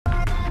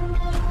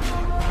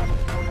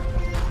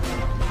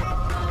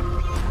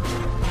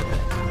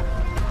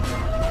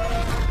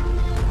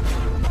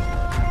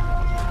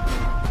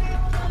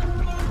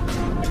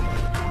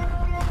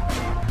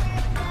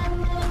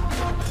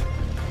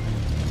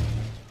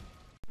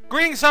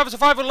Greetings, cyber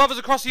survival lovers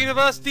across the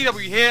universe. DW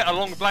here,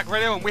 along with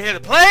BlackRadio, and we're here to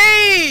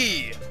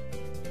play!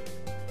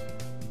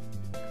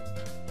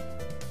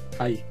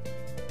 Hi.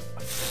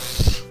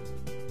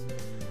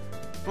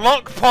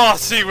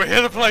 BlockParty. We're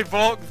here to play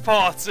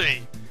BlockParty.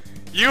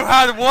 You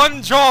had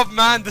one job,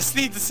 man. Just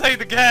need to save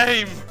the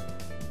game.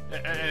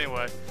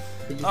 Anyway.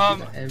 But you do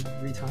that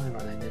every time,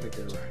 and I never get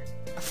it right.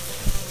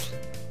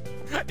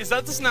 Is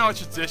that just now a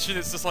tradition?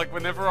 It's just like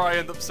whenever I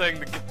end up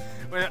saying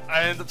we're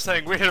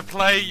here to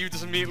play, you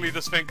just immediately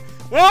just think,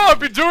 well, I've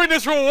been doing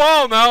this for a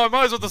while now. I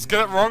might as well just get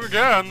it wrong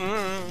again.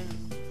 No,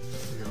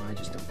 I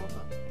just don't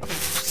bother.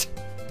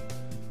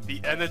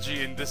 The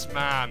energy in this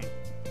man.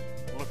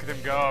 Look at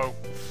him go.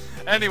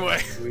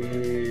 Anyway.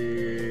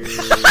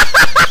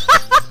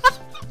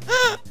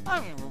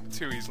 I'm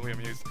too easily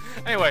amused.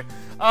 Anyway,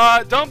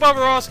 don't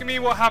bother asking me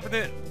what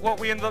happened, what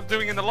we ended up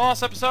doing in the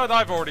last episode.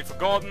 I've already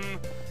forgotten.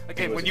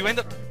 Again, when you end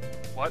up...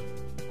 What?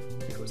 I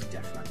think it was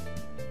Death Run.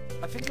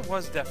 I think it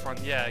was Death Run,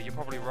 yeah, you're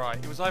probably right.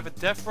 It was either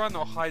Death Run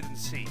or Hide and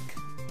Seek.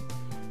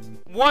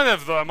 One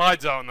of them, I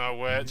don't know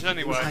which,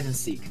 anyway. It was Hide and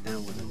Seek, that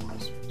was what it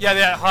was.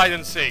 Yeah, Hide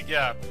and Seek,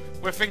 yeah.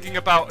 We're thinking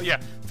about,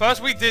 yeah.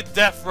 First we did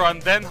Death Run,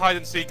 then Hide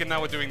and Seek, and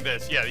now we're doing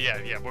this.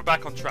 Yeah, we're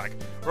back on track.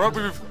 We're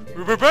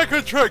back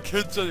on track,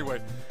 kids,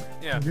 anyway.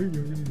 Yeah.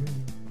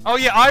 Oh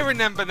yeah, I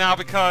remember now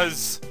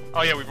because...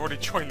 Oh yeah, we've already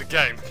joined the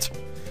game.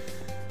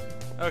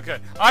 Okay,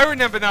 I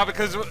remember now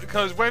because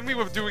when we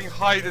were doing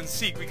Hide and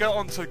Seek, we got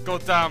onto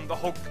goddamn the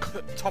whole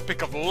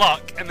topic of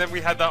luck, and then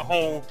we had that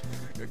whole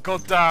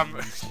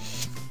goddamn...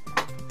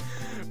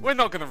 We're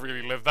not gonna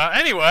really live that.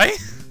 Anyway!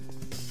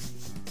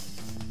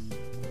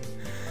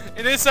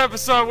 In this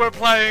episode, we're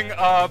playing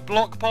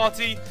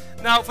BlockParty.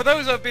 Now, for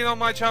those that have been on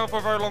my channel for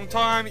a very long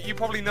time, you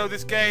probably know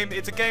this game.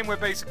 It's a game where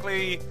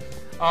basically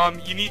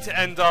you need to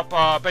end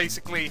up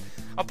basically...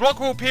 A block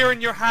will appear in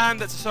your hand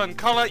that's a certain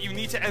color. You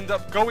need to end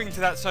up going to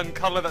that certain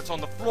color that's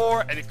on the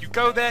floor, and if you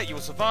go there, you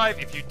will survive.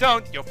 If you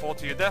don't, you'll fall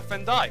to your death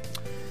and die,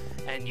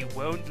 and you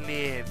won't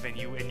live, and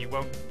you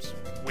won't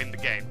win the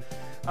game.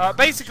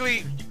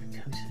 Basically,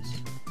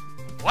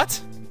 what?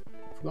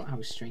 I forgot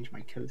how strange my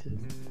coat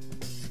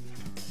is.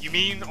 You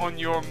mean on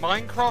your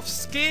Minecraft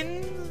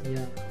skin?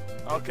 Yeah.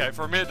 Okay,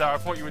 for a minute there, I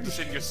thought you were just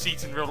in your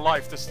seat in real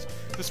life, just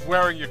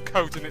wearing your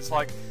coat, and it's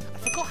like, I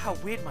forgot how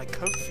weird my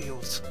coat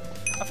feels.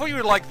 I thought you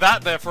were like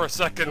that there for a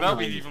second. That'd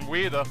be even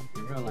weirder.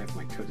 In real life,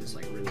 my coat is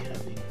like really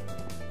heavy.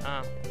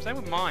 Same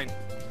with mine.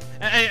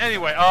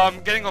 Anyway,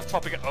 getting off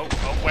topic. Oh,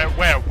 where?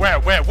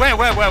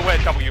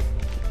 W.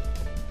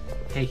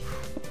 Hey.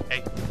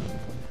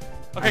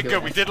 Okay,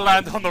 good. We did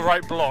land on the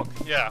right block.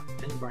 Yeah.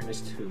 Then brightness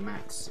to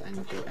max and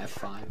go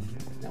F5.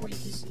 That way you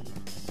can see.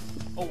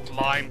 Oh,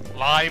 lime.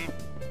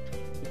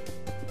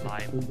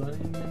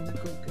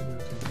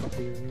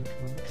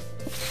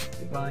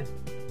 Goodbye.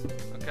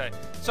 Okay,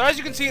 so as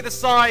you can see at the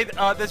side,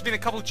 there's been a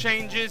couple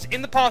changes.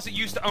 In the past, it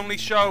used to only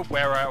show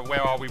where are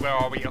we?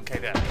 Okay,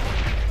 there.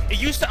 It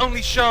used to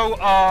only show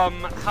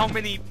how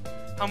many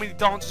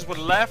dancers were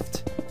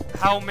left,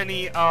 how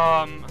many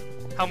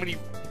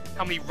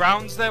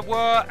rounds there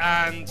were,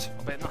 and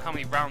not how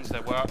many rounds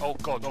there were. Oh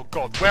god,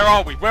 where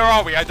are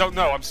we? I don't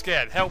know. I'm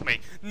scared. Help me.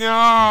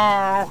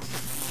 No.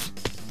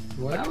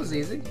 Well, that was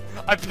easy.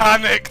 I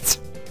panicked.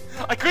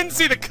 I couldn't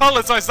see the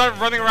colors, so I started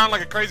running around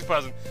like a crazy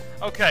person.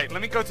 Okay,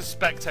 let me go to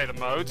spectator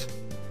mode.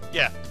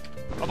 Yeah.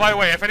 Oh, by the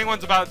way, if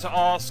anyone's about to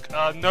ask,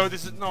 no,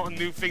 this is not a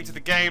new thing to the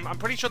game. I'm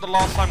pretty sure the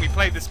last time we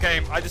played this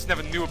game, I just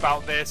never knew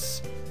about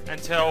this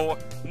until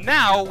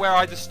now, where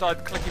I just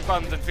started clicking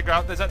buttons and figure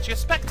out there's actually a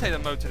spectator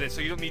mode to this,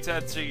 so you don't need to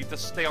actually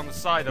just stay on the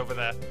side over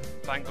there.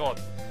 Thank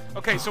God.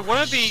 Okay, so one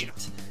of the...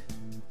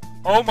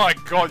 Oh my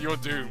god, you're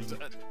doomed.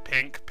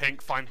 Pink,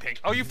 find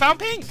pink. Oh, you found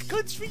pink!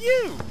 Good for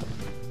you!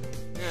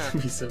 Yeah.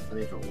 It'd be so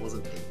funny if it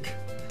wasn't pink.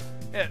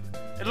 Yeah.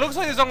 It looks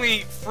like there's only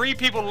 3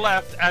 people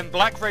left, and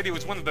BlackRadio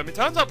is one of them. It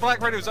turns out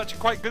BlackRadio is actually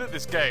quite good at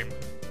this game.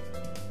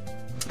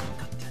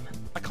 God damn it.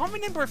 I can't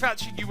remember if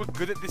actually you were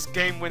good at this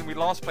game when we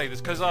last played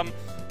this, because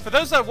for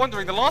those that are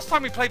wondering, the last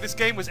time we played this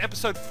game was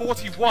episode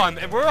 41,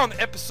 and we're on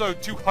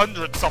episode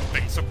 200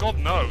 something, so God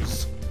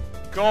knows.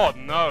 God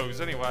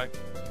knows, anyway.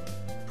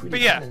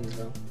 But yeah.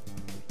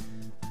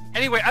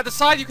 Anyway, at the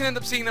side you can end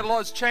up seeing that a lot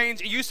has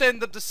changed. It used to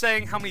end up just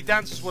saying how many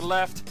dancers were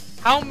left,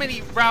 how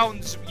many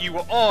rounds you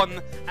were on,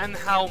 and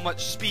how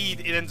much speed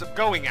it ends up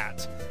going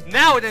at.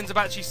 Now it ends up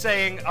actually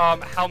saying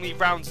how many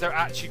rounds there are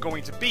actually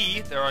going to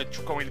be. There are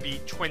going to be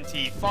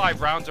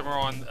 25 rounds, and we're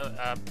on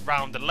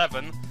round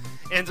 11.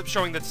 It ends up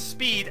showing the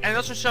speed, and it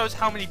also shows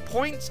how many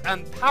points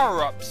and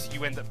power-ups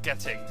you end up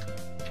getting,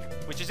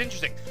 which is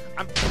interesting.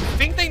 I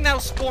think they now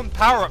spawn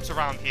power-ups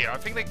around here. I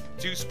think they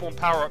do spawn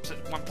power-ups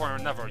at one point or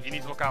another. You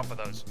need to look out for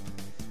those.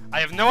 I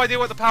have no idea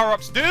what the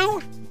power-ups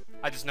do.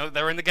 I just know that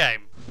they're in the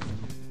game.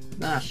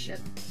 Ah, shit.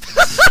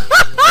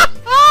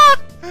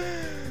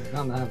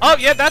 Oh,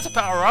 yeah, that's a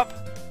power-up.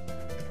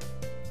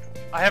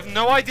 I have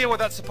no idea what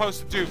that's supposed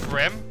to do for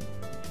him.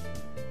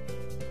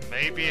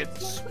 Maybe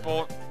it's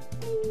spawn...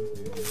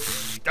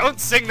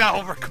 Don't sing that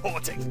whole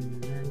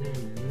recording.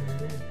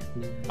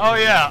 Oh,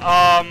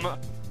 yeah,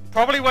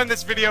 Probably when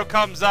this video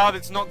comes out,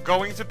 it's not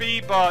going to be,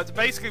 but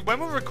basically when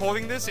we're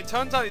recording this, it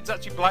turns out it's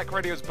actually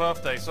BlackRadio's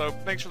birthday, so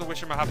make sure to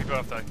wish him a happy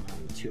birthday.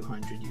 I'm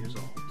 200 years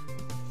old.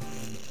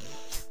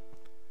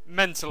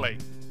 Mentally.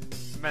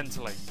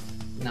 Mentally.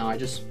 No, I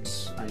just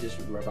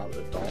rub out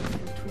the dot in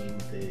between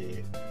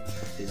the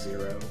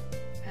 0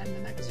 and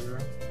the next 0,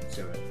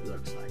 so it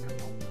looks like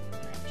I'm old.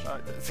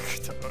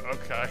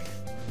 Okay.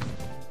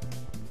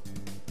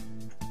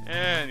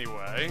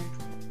 Anyway.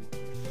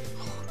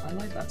 I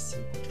like that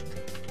symbol.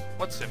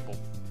 What symbol?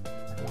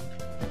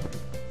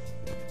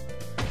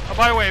 Oh,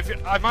 by the way,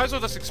 I might as well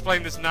just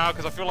explain this now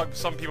because I feel like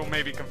some people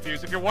may be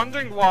confused. If you're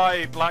wondering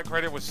why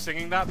BlackRadio was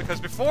singing that,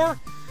 because before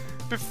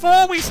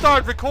we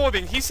started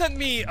recording, he sent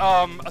me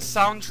a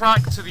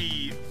soundtrack to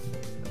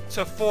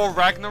For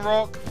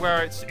Ragnarok,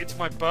 where it's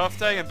my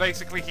birthday, and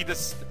basically he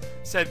just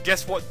said,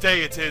 guess what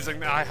day it is,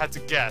 and I had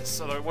to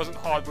guess, although it wasn't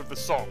hard with the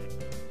song.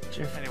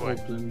 Jeff anyway.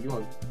 Goldblum,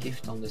 you're a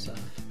gift on this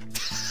earth.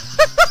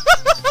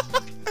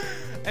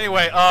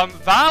 Anyway,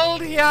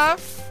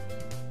 Valdiaf,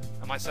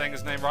 am I saying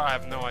his name right? I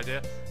have no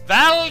idea.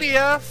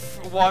 Valdiaf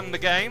won the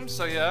game,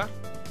 so yeah.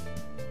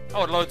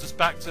 Oh, it loads us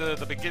back to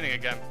the beginning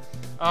again.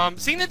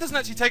 Seeing it doesn't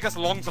actually take us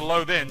long to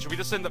load in, should we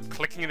just end up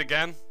clicking it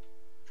again?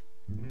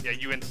 Yeah,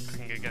 you end up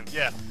clicking it again,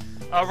 yeah.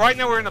 Right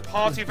now we're in a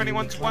party, if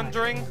anyone's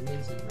wondering.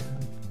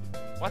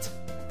 What?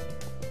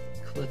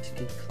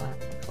 Clickety clack,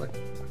 click.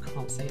 I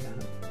can't say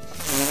that.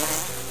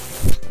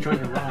 I'm trying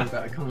to rhyme,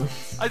 but I can't.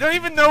 I don't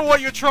even know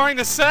what you're trying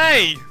to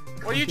say!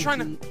 What are you trying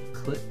to...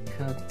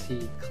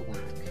 Clickety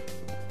clack.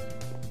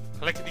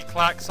 Clickety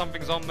clack,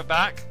 something's on the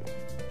back.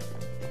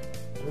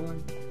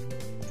 Everyone.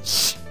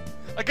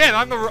 Again,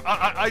 I'm the...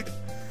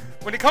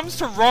 when it comes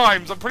to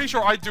rhymes, I'm pretty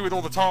sure I do it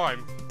all the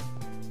time.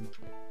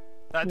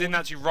 That didn't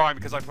actually rhyme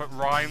because I put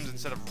rhymes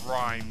instead of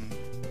rhyme.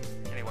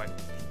 Anyway.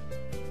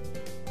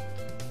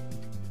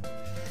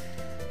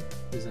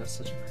 Is that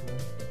such a crime?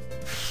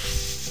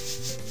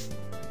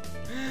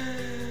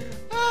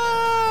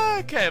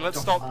 Okay, let's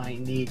stop. I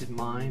need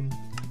mine.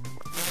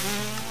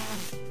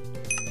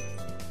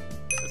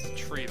 There's a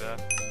tree there,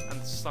 and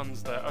the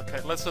sun's there.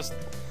 Okay, let's just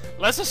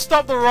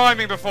stop the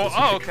rhyming before.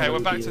 Oh, okay, we're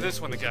back to this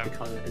one again. The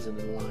colour isn't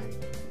a lie.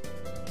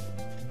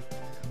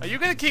 Are you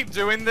gonna keep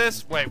doing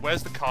this? Wait,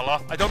 where's the color?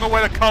 I don't know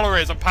where the color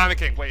is. I'm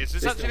panicking. Wait, is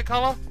this actually the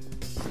color?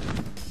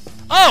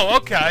 Oh,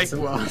 okay. Yes, it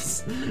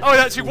was. Oh, it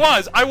actually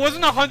was. I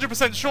wasn't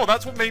 100% sure.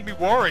 That's what made me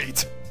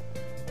worried.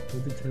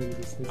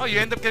 Oh,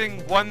 you end up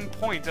getting 1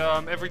 point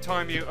every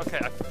time you... Okay,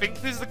 I think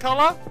this is the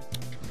color.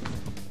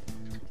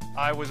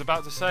 I was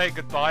about to say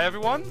goodbye,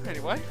 everyone.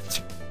 Anyway.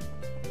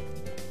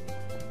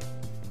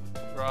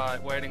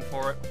 Right, waiting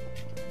for it.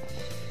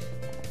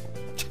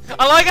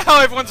 I like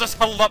how everyone's just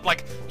huddled up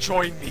like,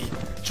 join me.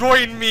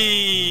 Join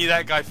me!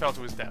 That guy fell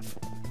to his death.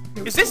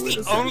 Is this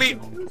the only...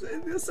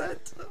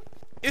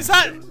 Is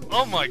that...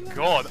 Oh my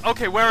god.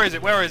 Okay, where is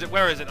it? Where is it?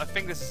 Where is it? I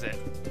think this is it.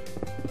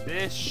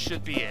 This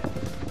should be it.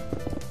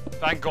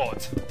 Thank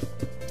God.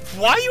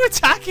 Why are you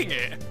attacking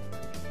it?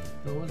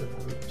 No, I'm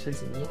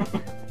chasing you.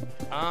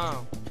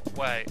 Oh,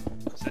 wait.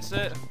 Is this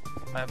it?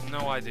 I have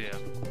no idea.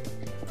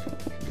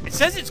 It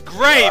says it's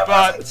grey,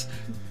 but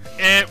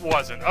it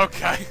wasn't.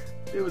 Okay.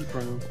 It was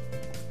brown.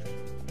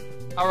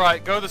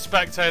 Alright, go to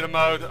spectator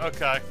mode.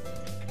 Okay.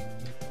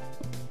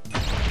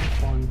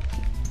 F1,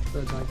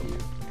 bird's eye view.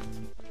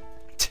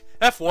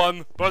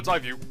 F1, bird's eye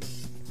view.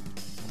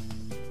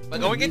 We're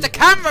going into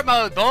camera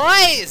mode,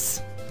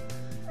 boys!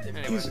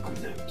 Anyway. Musical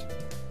note.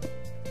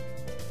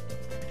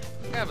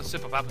 I'm gonna have a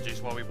sip of apple juice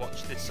while we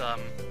watch this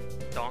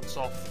dance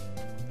off.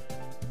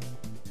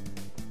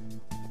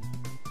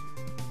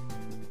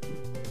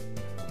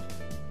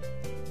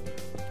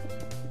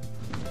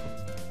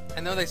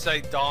 I know they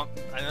say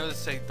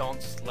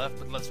dance is left,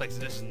 but let's face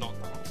it, this is not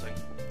dancing.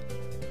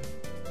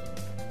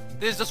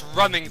 This is just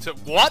running to...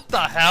 What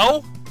the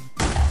hell?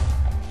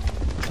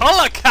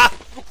 Color cap...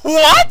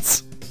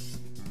 What?!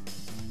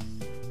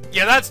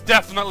 Yeah, that's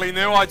definitely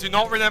new. I do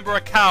not remember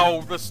a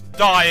cow just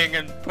dying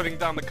and putting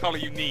down the color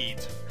you need.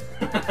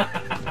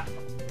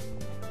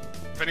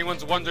 If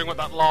anyone's wondering what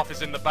that laugh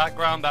is in the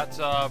background, that's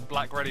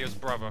BlackRadio's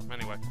brother.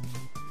 Anyway.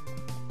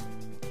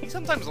 He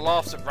sometimes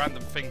laughs at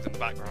random things in the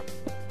background.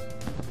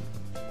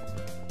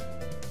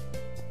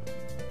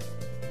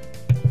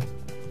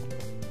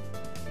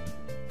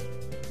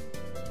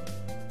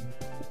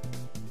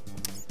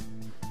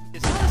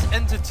 It's not as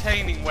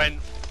entertaining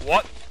when...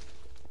 What?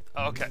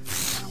 Oh, okay.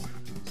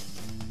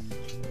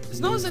 It's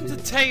not as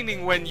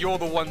entertaining when you're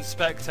the one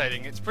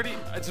spectating. It's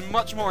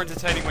much more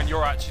entertaining when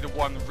you're actually the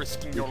one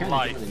risking your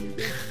life.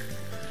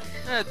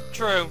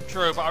 True,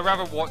 but I'd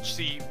rather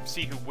see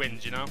who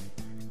wins, you know?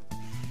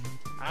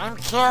 I'm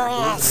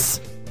curious!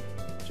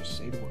 Just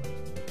say the word.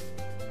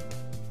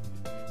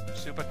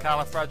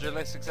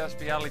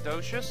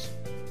 Supercalifragilisticexpialidocious?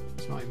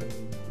 It's not even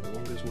the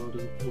longest word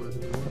in the world, you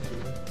know?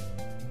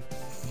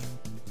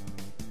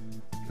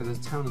 There's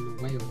a town in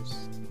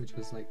Wales, which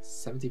was like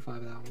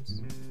 75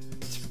 hours.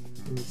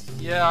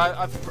 Yeah,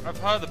 I've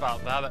heard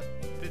about that.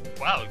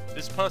 Wow,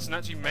 this person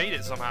actually made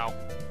it somehow.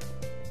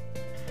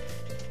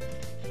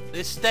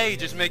 This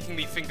stage is making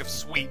me think of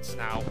sweets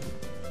now.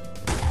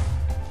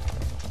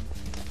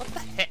 What the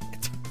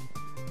heck?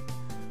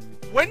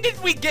 When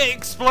did we get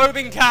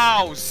exploding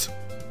cows?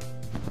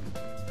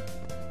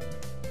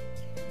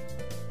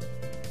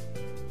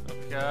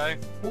 Okay.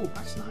 Oh,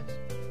 that's nice.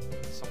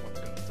 Someone's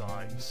gonna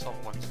die.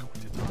 Someone's going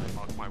to die,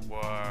 mark my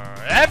word.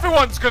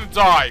 Everyone's gonna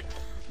die!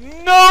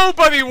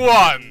 Nobody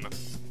won!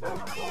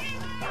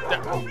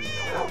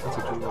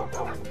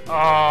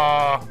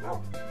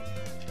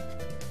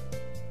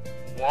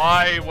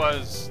 Why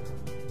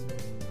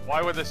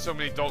were there so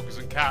many dogs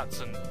and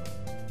cats and...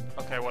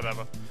 Okay,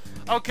 whatever.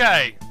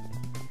 Okay!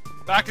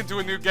 Back into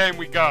a new game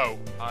we go.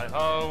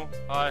 Hi-ho,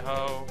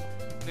 hi-ho.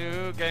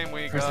 New game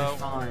we Press go.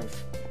 F5,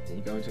 then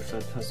you go into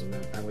third person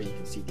mode, that way you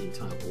can see the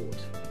entire board.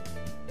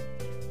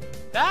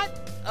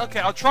 Okay,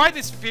 I'll try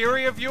this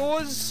theory of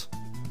yours.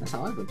 That's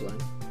how I've been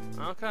playing.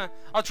 Okay.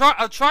 I'll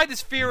try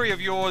this theory of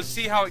yours,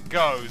 see how it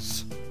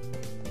goes.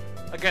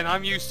 Again,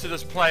 I'm used to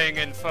just playing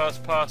in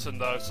first person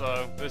though,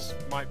 so this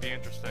might be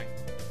interesting.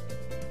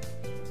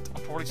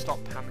 I'll probably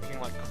start panicking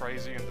like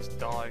crazy and just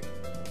die.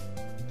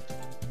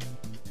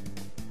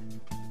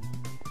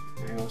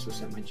 I also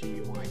set my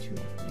GUI to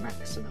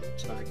maximum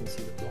so I can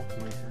see the block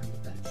in my hand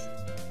best.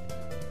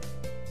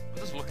 I'm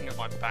just looking at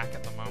my back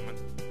at the moment.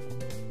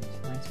 It's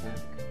a nice back.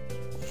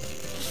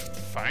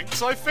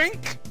 Thanks, I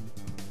think?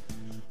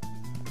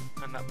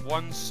 And that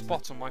one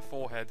spot on my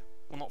forehead.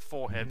 Well, not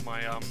forehead,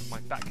 my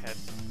back head.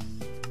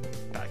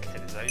 Back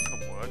head is a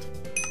word.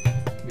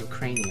 Your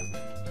cranium.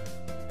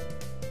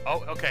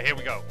 Oh, okay, here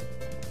we go.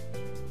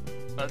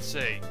 Let's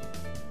see.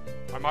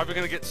 I'm either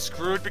gonna get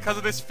screwed because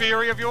of this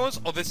theory of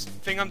yours, or this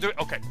thing I'm doing.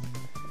 Okay.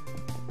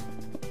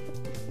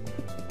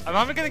 I'm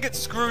either gonna get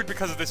screwed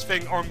because of this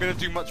thing, or I'm gonna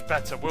do much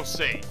better. We'll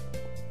see.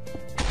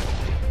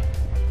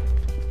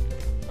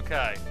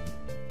 Okay.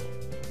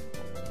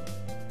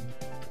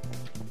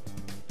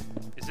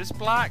 Is this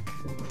black?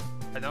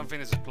 I don't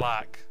think this is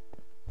black.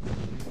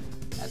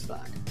 That's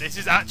black. This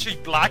is actually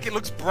black. It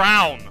looks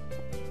brown.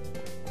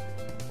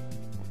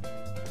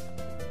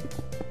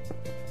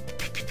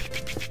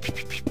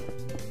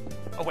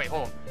 Oh wait,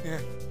 hold on. Yeah.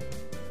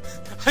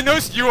 I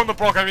noticed you on the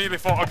block. I immediately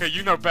thought, okay,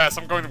 you know best.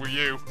 I'm going with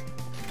you.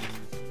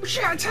 Oh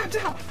shit! I tapped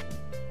out.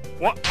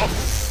 What?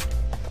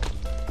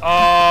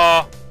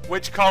 Oh.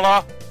 Which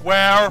color?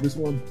 Where? This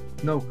one.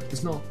 No,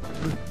 it's not.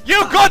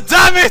 You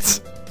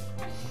goddammit!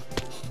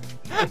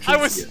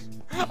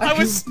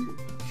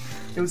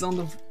 It was on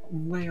the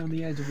way on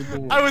the edge of the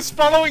board. I was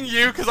following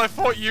you because I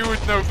thought you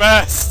would know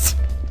best.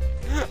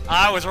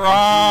 I was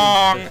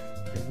wrong.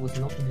 It was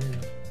not near.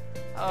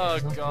 Oh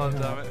god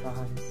damn it.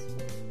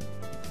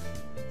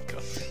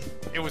 God.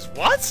 It was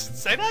what?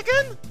 Say that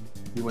again?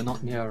 You were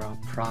not near our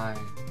prize.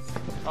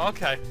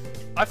 Okay.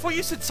 I thought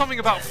you said something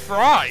about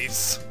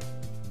fries.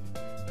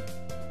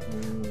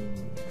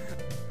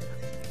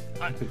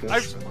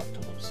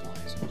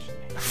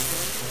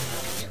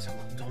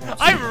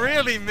 I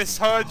really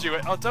misheard you.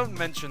 Oh, don't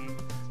mention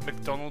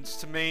McDonald's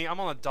to me. I'm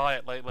on a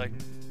diet lately.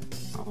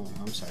 Oh,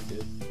 I'm sorry,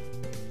 dude.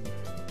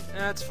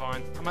 Yeah, it's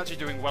fine. I'm actually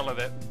doing well at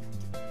it.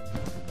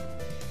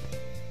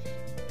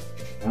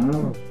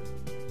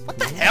 What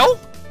the hell?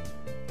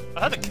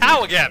 I heard a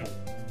cow again.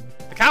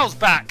 The cow's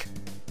back.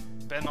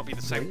 Better not be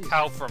the same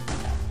cow from...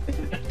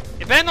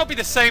 It better not be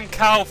the same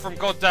cow from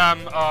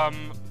goddamn,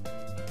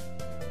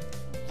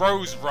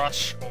 Rose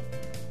Rush, or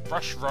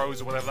Rush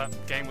Rose, or whatever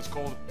that game was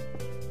called.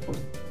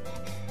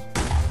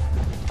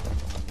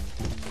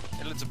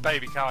 It's a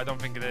baby cow, I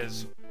don't think it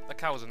is. That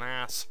cow was an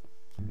ass.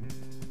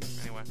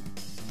 Anyway.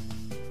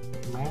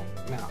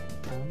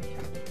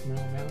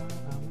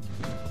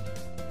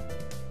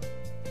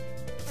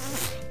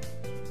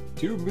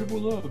 Two people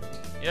left.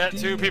 Yeah,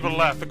 2 people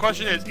left. The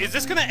question is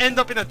this gonna end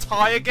up in a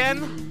tie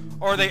again?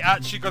 Or are they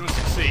actually gonna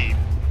succeed?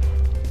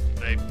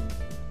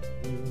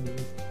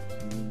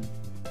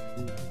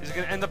 Is it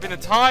gonna end up in a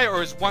tie,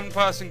 or is one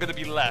person gonna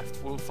be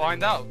left? We'll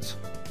find out.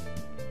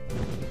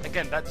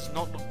 Again, that does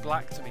not look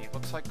black to me. It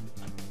looks like...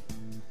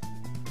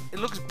 It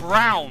looks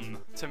brown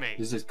to me.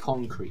 This is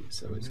concrete,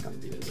 so it's gonna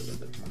be a little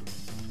bit brown.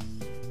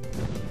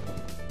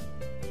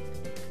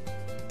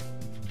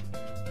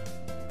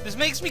 This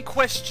makes me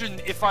question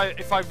if I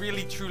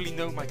really truly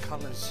know my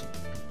colors.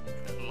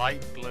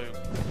 Light blue.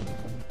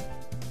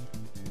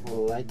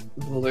 Light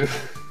blue.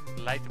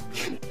 Light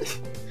blue.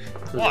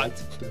 What?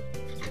 Light blue.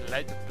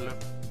 Light blue.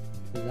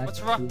 Light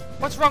What's wrong? blue.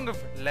 What's wrong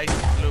with light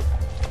blue?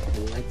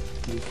 Light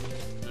blue.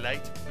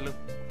 Light blue.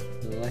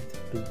 Light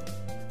blue.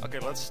 Okay,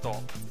 let's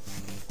stop.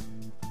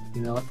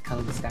 You know what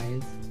color the sky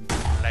is?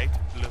 Light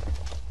blue.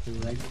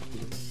 Light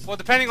blue. Well,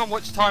 depending on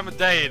which time of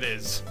day it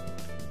is.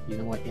 You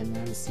know what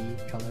inland sea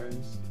color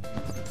is?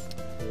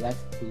 Light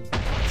blue.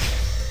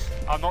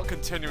 I'm not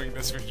continuing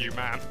this with you,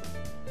 man.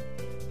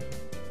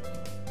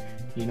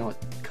 You know what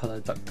color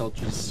Duck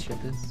Dodger's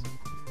ship is?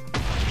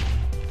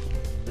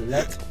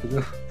 Light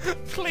blue.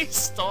 Please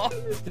stop.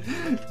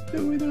 The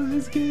winner of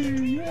this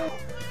game, yeah!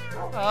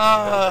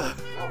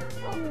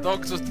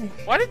 Dogs are...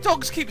 Why do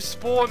dogs keep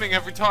spawning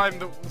every time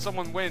that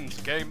someone wins?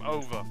 Game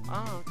over.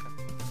 Ah, okay.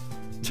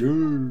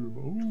 Game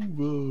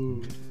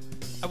over.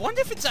 I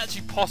wonder if it's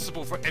actually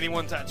possible for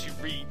anyone to actually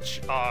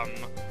reach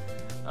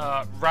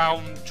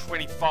round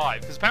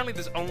 25, because apparently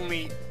there's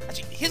only...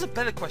 Actually, here's a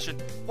better question.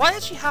 What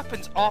actually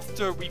happens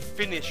after we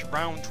finish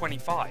round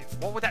 25?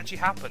 What would actually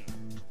happen?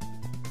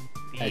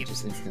 It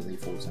just instantly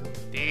falls out.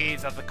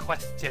 These are the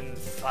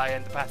questions I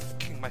end up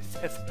asking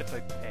myself as I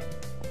play.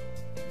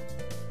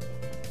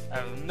 I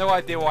have no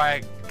idea why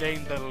I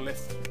gained the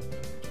list.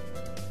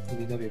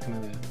 BW, come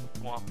over here.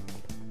 What?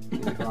 See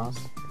the glass?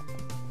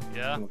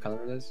 Yeah? What colour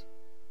it is?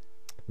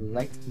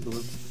 Light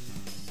blue.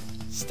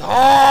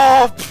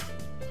 Stop!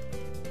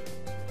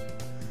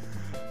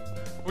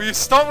 Will you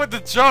stop with the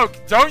joke?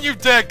 Don't you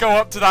dare go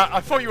up to that.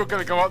 I thought you were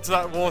going to go up to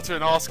that water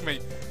and ask me,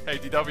 hey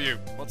DW,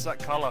 what's that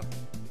colour?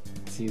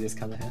 See this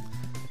colour here?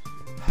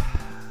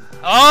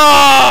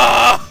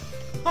 Ah!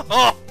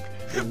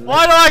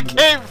 Why do I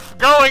keep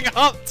going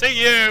up to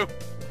you?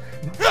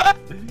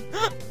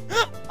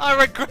 I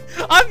regret.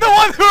 I'm the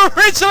one who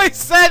originally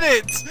said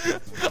it.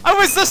 I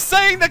was just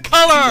saying the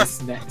colour.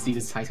 See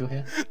this title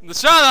here?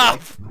 Shut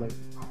up!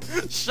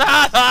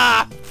 Shut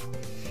up!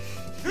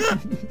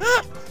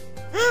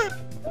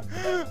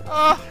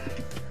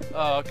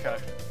 Oh, okay.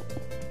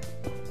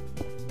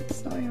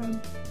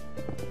 Cyan.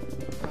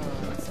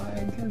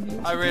 Cyan can be.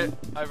 I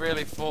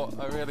really thought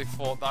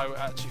that I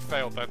actually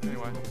failed then.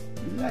 Anyway.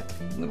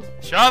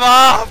 Shut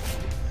up!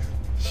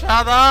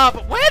 Shut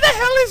up! Where the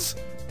hell is?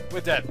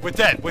 We're dead. We're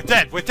dead. We're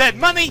dead. We're dead.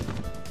 Money.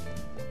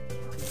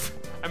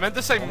 I meant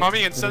to say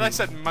mummy, instead I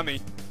said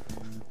money.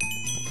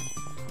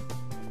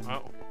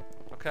 Oh.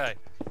 Okay.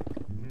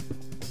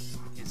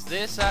 Is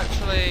this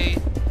actually?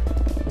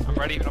 I'm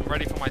ready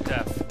for my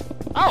death.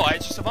 Oh, I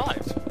actually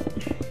survived.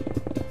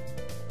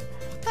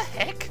 What the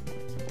heck?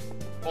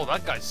 Oh,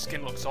 that guy's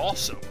skin looks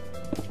awesome.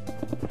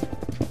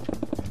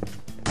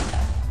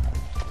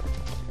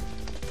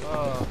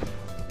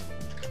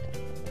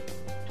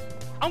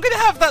 I'm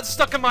gonna have that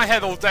stuck in my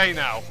head all day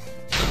now.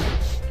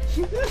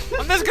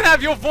 I'm just gonna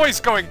have your voice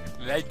going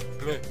light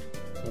blue.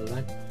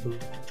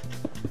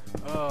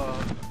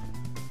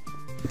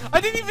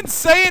 I didn't even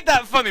say it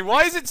that funny.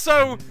 Why is it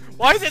so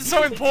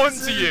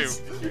important to you?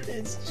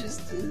 It's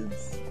just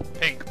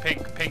pink,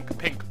 pink, pink,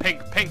 pink,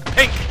 pink, pink,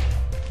 pink.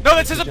 No,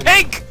 this isn't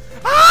pink.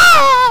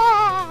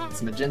 Ah!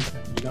 It's magenta.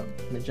 You got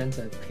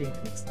magenta and pink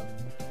mixed up.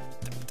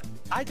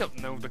 I don't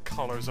know the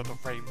colors of the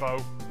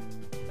rainbow.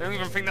 I don't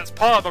even think that's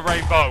part of the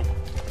rainbow.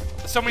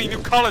 There's so many new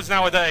colors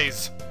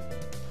nowadays.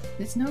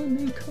 There's no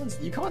new colors.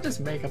 You can't just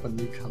make up a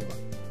new color.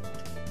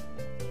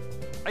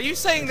 Are you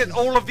saying that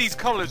all of these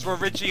colors were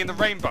originally in the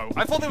rainbow?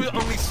 I thought there was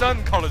only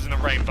certain colors in the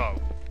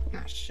rainbow.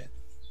 Ah, shit.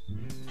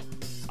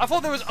 I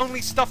thought there was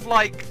only stuff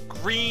like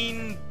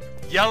green,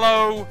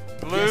 yellow,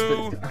 blue,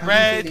 yes, but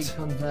red. How do they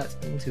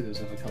convert into those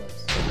other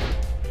colors?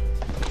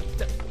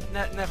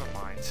 Never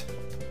mind.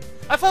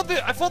 I thought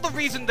the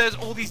reason there's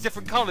all these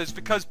different colors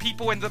because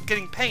people ended up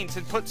getting paint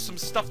and put some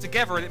stuff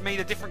together and it made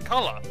a different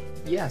color.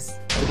 Yes,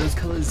 but those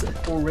colors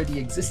already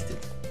existed.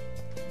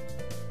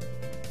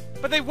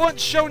 But they weren't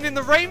shown in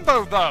the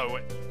rainbow though.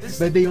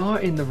 But they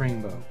are in the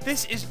rainbow.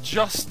 This is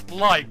just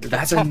like.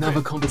 That's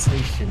another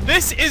conversation.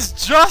 This is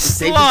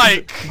just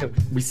like.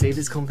 We save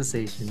this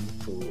conversation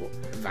for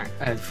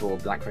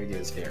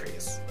BlackRadio's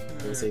theories.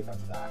 We'll save that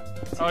for that.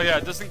 Oh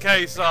yeah, just in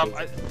case.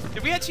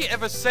 Did we actually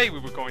ever say we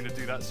were going to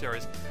do that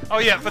series? Oh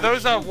yeah, for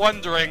those that are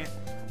wondering,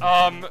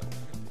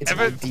 it's an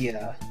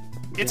idea.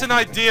 It's an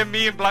idea.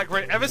 Me and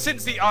BlackRadio. Ever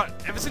since we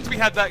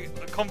had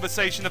that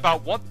conversation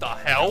about what the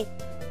hell.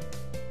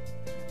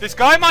 This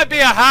guy might be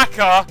a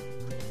hacker.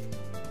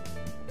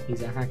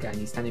 He's a hacker and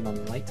he's standing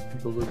on light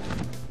blue.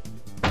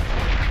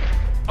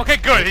 Okay,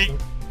 good.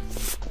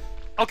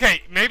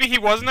 Okay, maybe he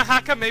wasn't a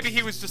hacker. Maybe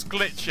he was just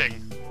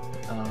glitching.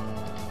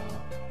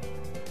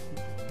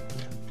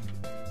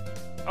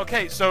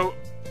 Okay, so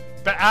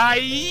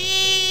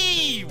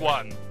I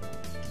won.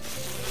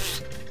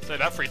 Say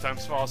that 3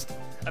 times fast.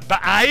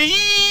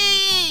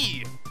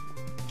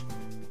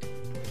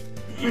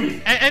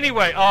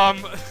 Anyway,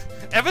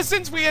 ever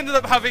since we ended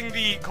up having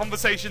the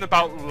conversation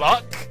about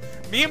luck,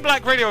 me and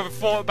BlackRadio have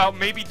thought about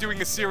maybe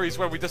doing a series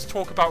where we just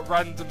talk about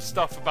random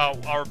stuff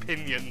about our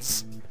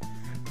opinions.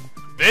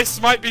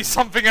 This might be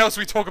something else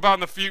we talk about in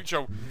the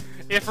future.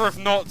 If or if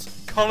not,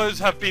 colors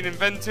have been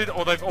invented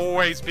or they've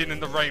always been in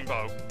the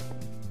rainbow.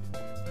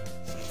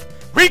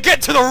 We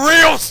get to the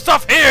real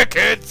stuff here,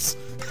 kids!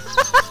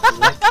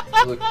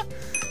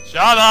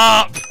 Shut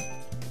up!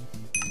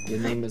 Your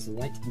name is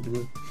light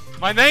blue.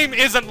 My name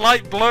isn't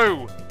light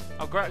blue!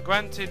 Oh,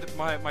 granted,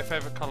 my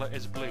favourite colour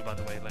is blue, by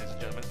the way, ladies and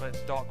gentlemen, but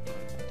it's dark blue.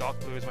 Dark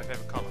blue is my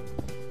favourite colour.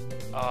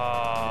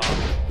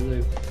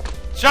 Blue.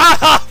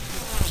 Shut up!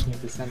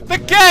 The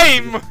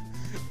game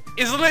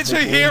is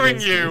literally hearing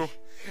you,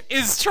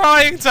 is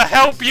trying to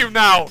help you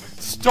now.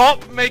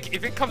 Stop making.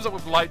 If it comes up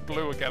with light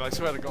blue again, I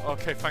swear to God.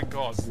 Okay, thank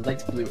God. It's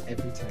light blue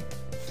every time.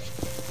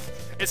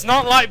 It's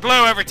not light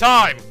blue every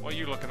time. What are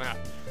you looking at?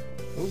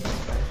 Oh,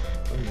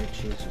 your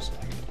cheese just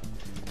lagging.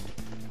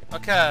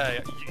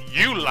 Okay,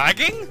 you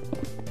lagging?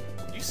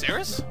 You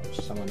serious? No,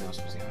 someone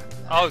else was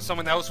Oh,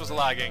 someone else was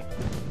lagging.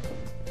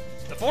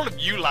 The thought of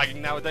you lagging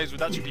nowadays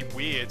would actually be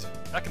weird.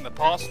 Back in the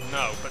past,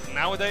 no, but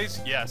nowadays,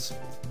 yes.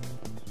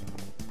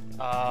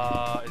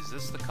 Is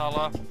this the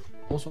color?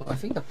 Also, I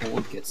think the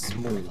board gets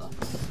smaller.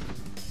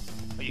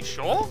 Are you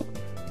sure?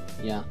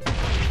 Yeah.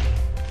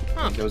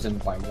 Huh. It goes in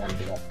by one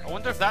block. I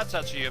wonder if that's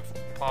actually a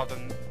part of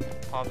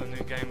the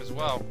new game as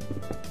well.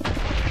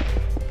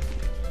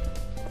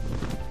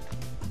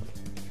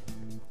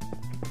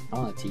 I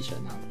want a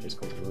t-shirt now, just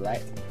called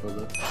Light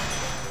Blue.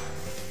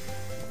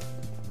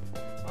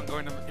 I'm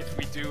going to,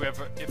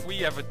 if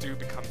we ever do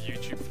become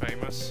YouTube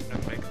famous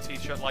and make a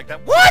t-shirt like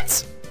that.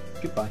 What?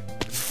 Goodbye.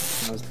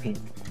 That was pink.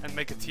 And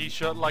make a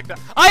t-shirt like that.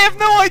 I have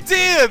no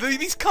idea!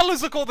 These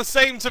colors look all the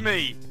same to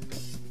me!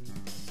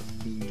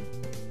 I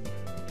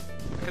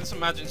can just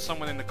imagine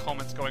someone in the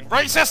comments going,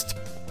 RACIST!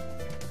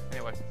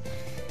 Anyway.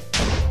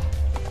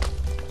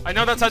 I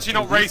know that's actually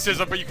not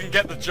racism, but you can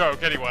get the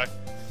joke anyway.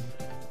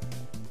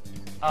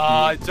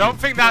 I don't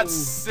think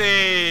that's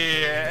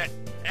it.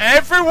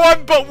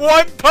 Everyone but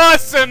one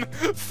person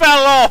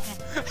fell off!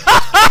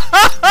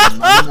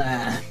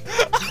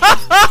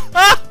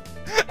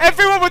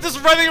 Everyone was just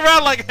running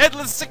around like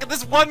headless sick, and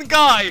this one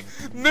guy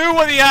knew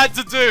what he had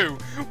to do.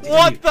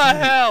 What the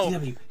hell?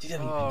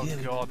 Oh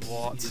god,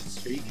 what?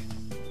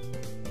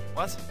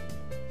 What?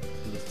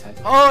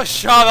 Oh,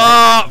 shut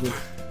up!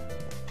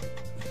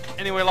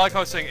 Anyway, like I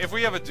was saying, if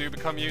we ever do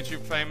become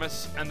YouTube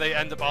famous and they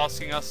end up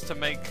asking us to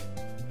make...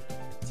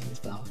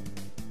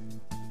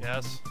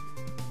 Yes?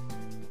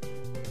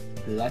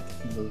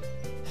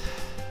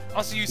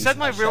 Also, you said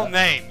my real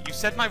name. You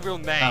said my real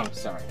name. Oh,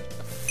 sorry.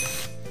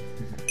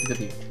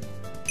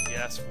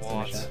 Yes,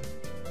 what?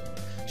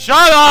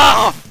 Shut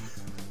up!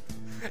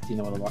 Do you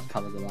know what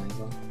color the lines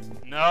are?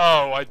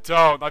 No, I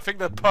don't. I think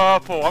they're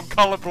purple. I'm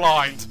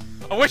colorblind.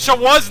 I wish I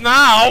was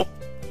now!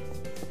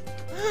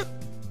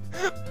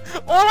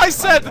 All I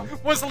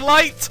said was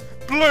light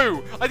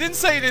blue. I didn't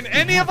say it in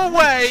any other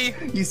way.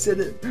 You said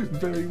it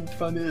very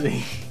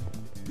funnily.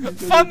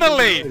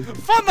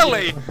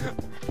 Funnily!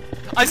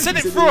 I said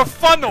it through a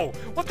funnel!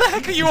 What the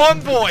heck are you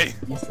on, boy?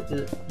 You said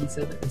it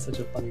in such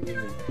a funny way,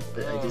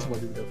 but I just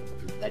wanted to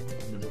let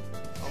you know.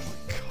 Oh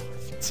my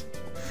god.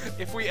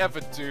 If we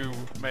ever do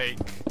make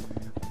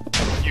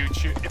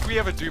YouTube, if we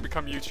ever do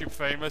become YouTube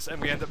famous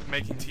and we end up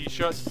making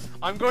t-shirts,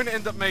 I'm going to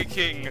end up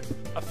making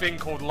a thing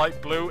called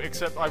light blue,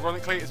 except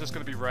ironically it's just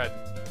going to be red.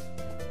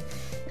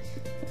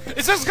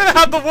 It's just going to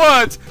have the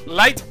word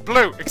light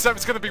blue, except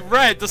it's going to be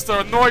red just to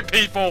annoy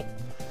people.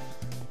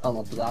 On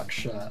a black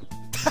shirt.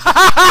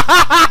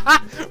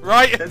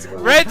 Right,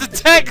 red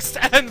text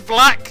and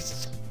black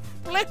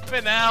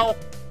flipping hell.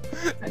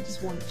 I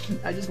just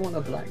want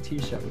a black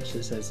t-shirt which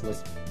just says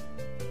what?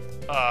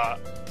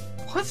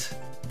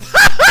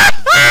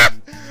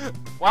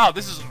 Wow,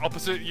 this is an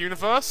opposite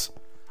universe.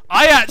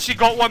 I actually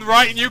got one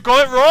right and you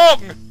got it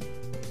wrong.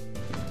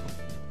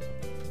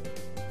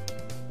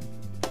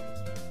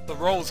 The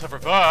roles have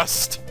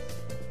reversed.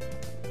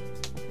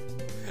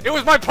 It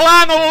was my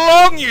plan all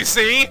along, you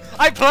see!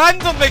 I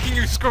planned on making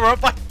you screw up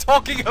by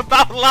talking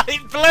about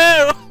light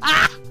blue!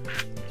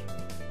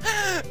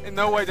 In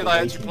no way did I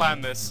actually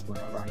plan this.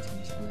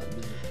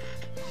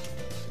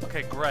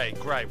 Okay, grey.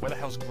 Where the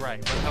hell's grey?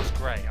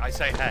 I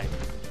say hey.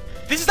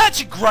 This is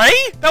actually grey?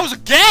 That was a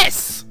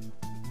guess!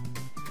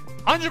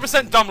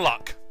 100% dumb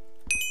luck.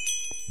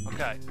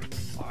 Okay.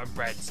 Oh, I'm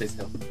red. Stay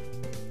still.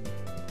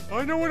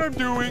 I know what I'm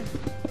doing.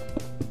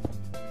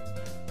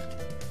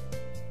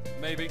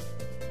 Maybe.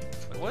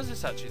 What does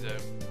this actually do?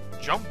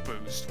 Jump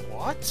boost?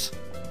 What?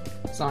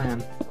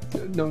 Cyan.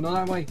 No, not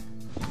that way.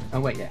 Oh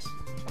wait, yes.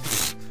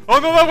 Oh,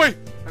 no, that way!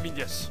 I mean,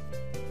 yes.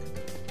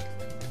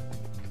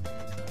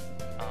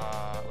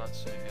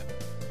 Let's see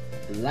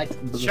here. Light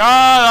blue. Shut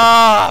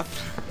up!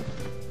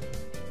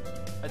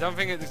 I don't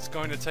think it's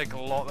going to take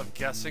a lot of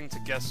guessing to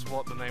guess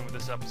what the name of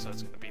this episode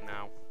is going to be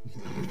now.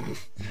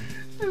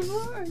 What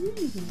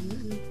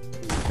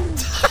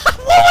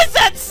was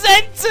that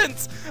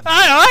sentence?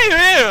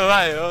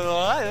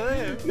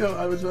 No,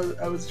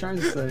 I was trying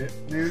to say it.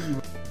 Maybe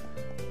you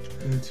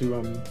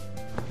into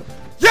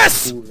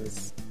Yes! call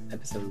this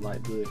episode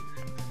light blue.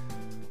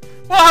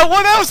 Well,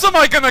 what else am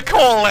I gonna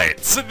call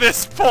it at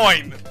this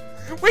point?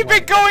 We've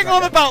been going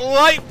on about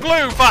light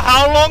blue for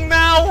how long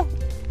now?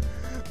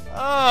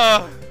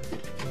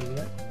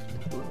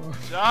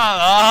 Shut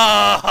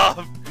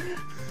up!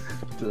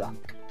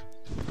 Black.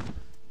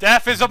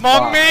 Death is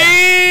among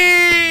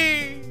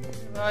me!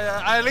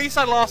 At least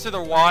I lasted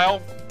a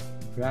while.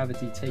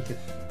 Gravity taketh.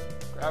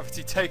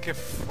 Gravity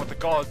taketh what the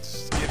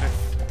gods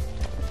giveth.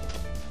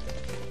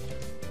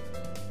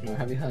 No,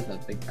 have you heard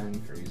that Big Bang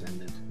Theory's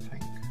ended, I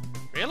think?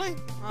 Really?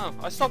 Oh,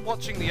 I stopped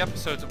watching the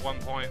episodes at one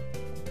point.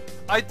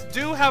 I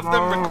do have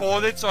them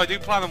recorded, so I do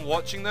plan on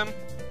watching them.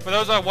 For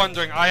those who are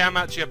wondering, I am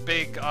actually a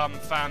big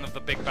fan of the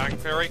Big Bang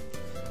Theory.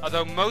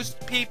 Although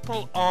most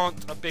people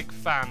aren't a big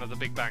fan of the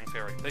Big Bang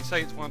Theory. They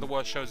say it's one of the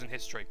worst shows in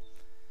history.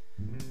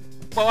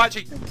 Well,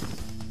 actually,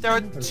 there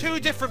are two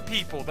different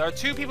people. There are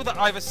two people that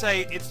either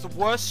say it's the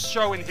worst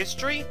show in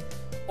history,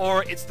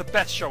 or it's the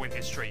best show in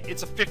history.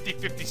 It's a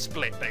 50-50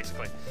 split,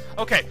 basically.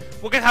 Okay,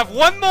 we're gonna have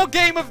one more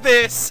game of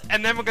this,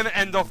 and then we're gonna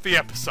end off the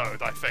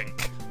episode, I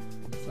think.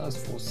 The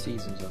first 4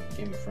 seasons of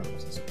Game of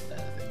Thrones is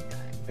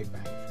Big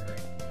Bang Theory.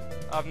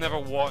 I've never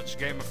watched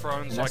Game of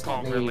Thrones, so I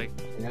can't really...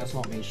 And that's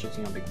not me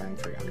shitting on Big Bang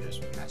Theory,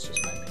 that's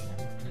just my opinion.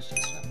 It's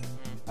just,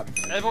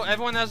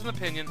 everyone has an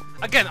opinion.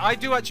 Again, I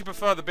do actually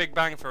prefer the Big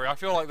Bang Theory. I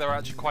feel like they're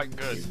actually quite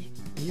good.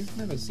 You've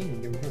never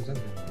seen Game of Thrones, have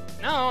you?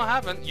 No, I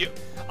haven't.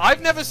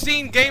 I've never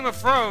seen Game of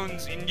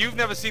Thrones, and you've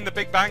never seen the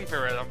Big Bang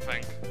Theory, I don't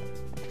think.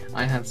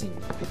 I have seen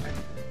Big Bang Theory.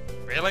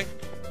 Really?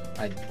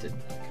 I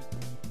didn't.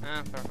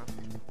 Ah, fair enough.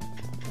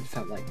 It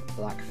felt like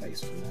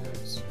blackface for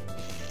nerds.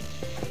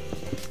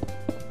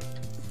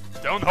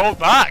 Don't hold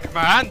back,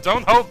 man!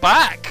 Don't hold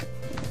back!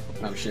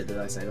 Oh shit, did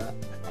I say that?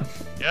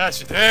 Yes,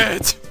 you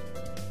did!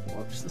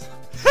 Whoops.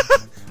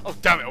 Oh,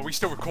 damn it, are we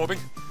still recording?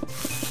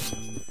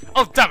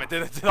 Oh, damn it,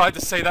 did I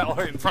just say that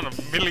in front of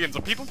millions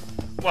of people?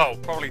 Well,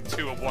 probably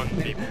 2 or 1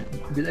 people.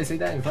 Did I say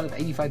that in front of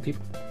 85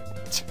 people?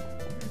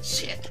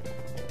 Shit.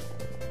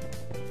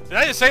 Did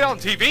I just say that on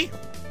TV?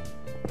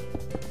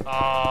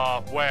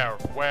 Where?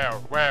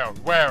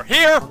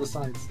 Here! On the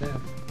sides, there.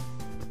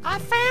 I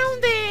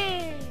found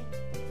it!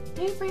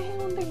 I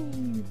found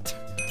it!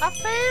 I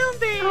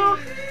found it! Oh,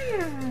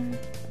 yeah.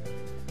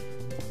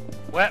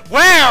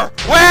 Where?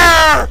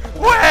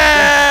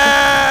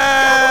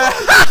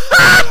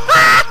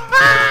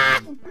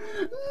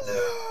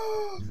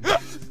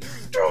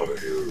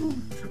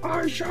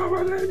 I shall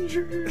avenge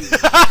you!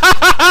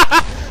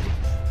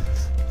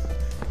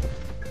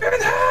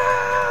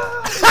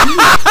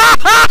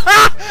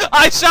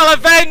 I shall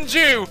avenge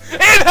you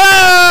in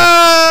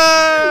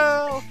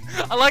hell!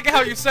 I like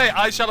how you say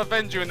I shall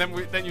avenge you and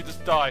then you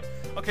just die.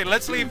 Okay,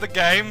 let's leave the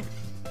game.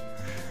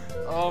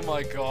 Oh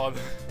my god.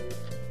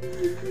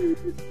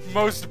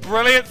 Most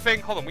brilliant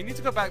thing. Hold on, we need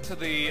to go back to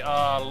the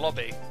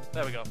lobby.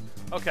 There we go.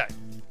 Okay.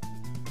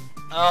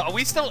 Are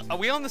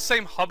we on the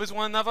same hub as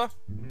one another?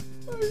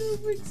 I don't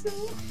think so.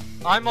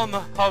 I'm on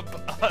the hub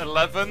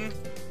 11.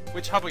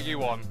 Which hub are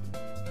you on?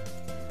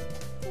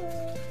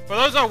 For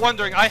those who are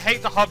wondering, I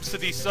hate the hubs to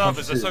these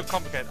servers. They're so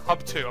complicated.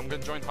 Hub 2. I'm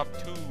gonna join hub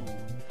 2.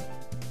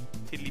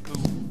 Tiddly poo.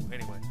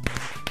 Anyway.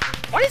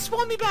 Why did it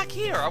spawn me back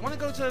here? I want to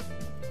go to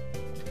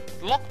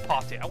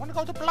BlockParty. I want to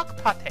go to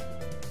BlockParty.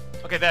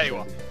 Okay, there you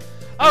are.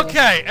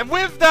 Okay, and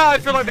with that, I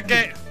feel like the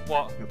game...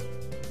 What?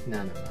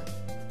 No.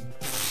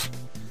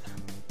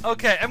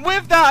 Okay, and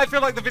with that, I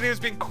feel like the video has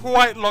been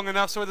quite long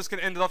enough, so we're just going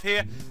to end it off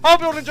here. Hope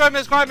you all enjoyed.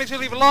 Subscribe, make sure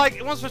you leave a like.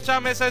 It wants to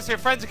channel, make sense to your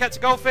friends to catch a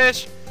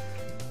goldfish.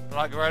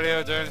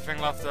 BlackRadio, do anything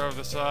left over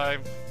the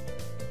same.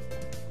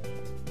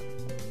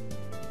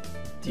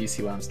 Do you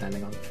see what I'm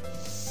standing on?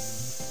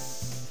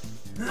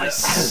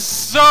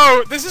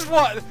 So, this is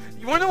what...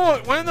 You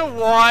wanna know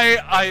why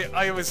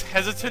I was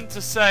hesitant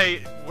to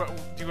say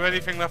do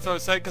anything left over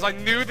to say? Because I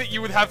knew that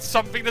you would have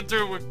something to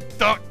do with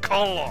dark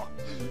color.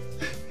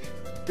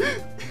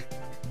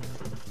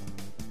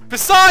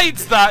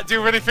 Besides that,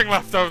 do anything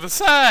left over to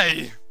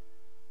say?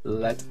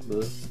 Let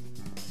the...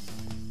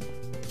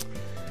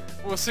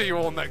 We'll see you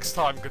all next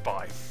time.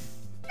 Goodbye.